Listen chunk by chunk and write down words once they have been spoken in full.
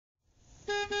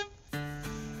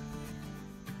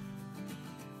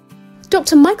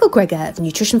Dr. Michael Greger of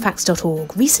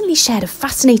nutritionfacts.org recently shared a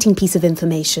fascinating piece of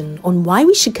information on why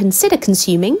we should consider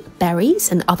consuming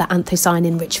berries and other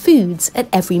anthocyanin-rich foods at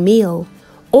every meal,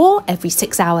 or every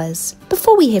 6 hours.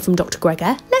 Before we hear from Dr.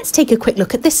 Greger, let's take a quick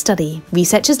look at this study.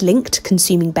 Researchers linked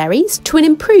consuming berries to an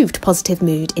improved positive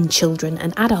mood in children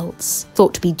and adults,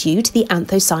 thought to be due to the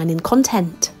anthocyanin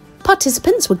content.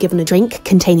 Participants were given a drink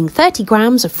containing 30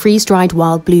 grams of freeze-dried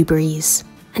wild blueberries.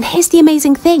 And here's the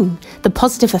amazing thing, the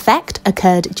positive effect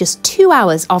occurred just 2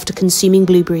 hours after consuming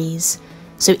blueberries.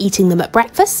 So eating them at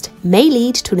breakfast may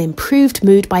lead to an improved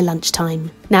mood by lunchtime.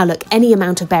 Now look, any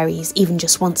amount of berries, even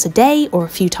just once a day or a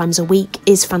few times a week,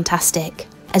 is fantastic,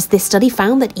 as this study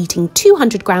found that eating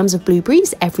 200 grams of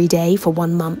blueberries every day for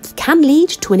 1 month can lead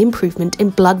to an improvement in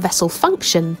blood vessel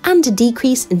function and a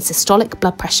decrease in systolic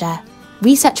blood pressure.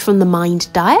 Research from the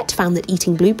Mind Diet found that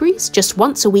eating blueberries just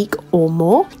once a week or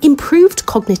more improved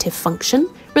cognitive function,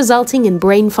 resulting in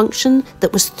brain function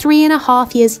that was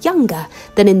 3.5 years younger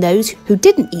than in those who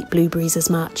didn't eat blueberries as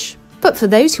much. But for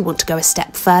those who want to go a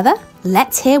step further,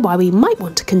 let's hear why we might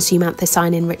want to consume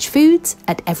anthocyanin-rich foods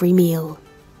at every meal.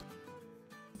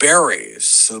 Berries.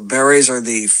 So berries are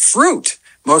the fruit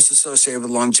most associated with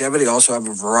longevity, also have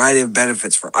a variety of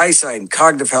benefits for eyesight and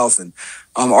cognitive health and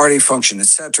artery function,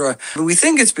 etc. But we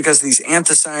think it's because of these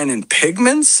anthocyanin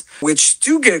pigments, which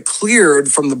do get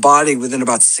cleared from the body within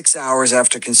about 6 hours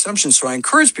after consumption. So I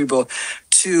encourage people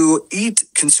to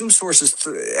consume sources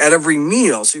at every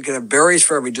meal. So you can have berries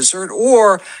for every dessert,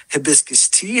 or hibiscus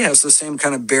tea has the same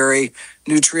kind of berry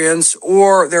nutrients,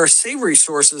 or there are savory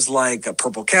sources like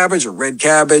purple cabbage or red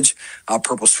cabbage,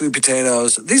 purple sweet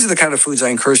potatoes. These are the kind of foods I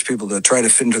encourage people to try to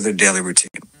fit into their daily routine.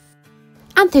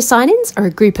 Anthocyanins are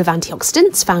a group of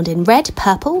antioxidants found in red,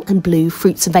 purple and blue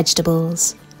fruits and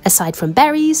vegetables. Aside from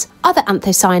berries, other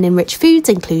anthocyanin-rich foods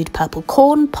include purple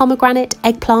corn, pomegranate,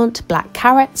 eggplant, black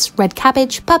carrots, red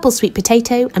cabbage, purple sweet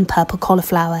potato and purple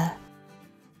cauliflower.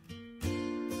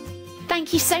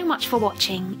 Thank you so much for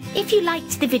watching. If you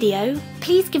liked the video,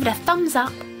 please give it a thumbs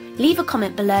up, leave a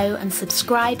comment below and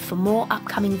subscribe for more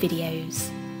upcoming videos.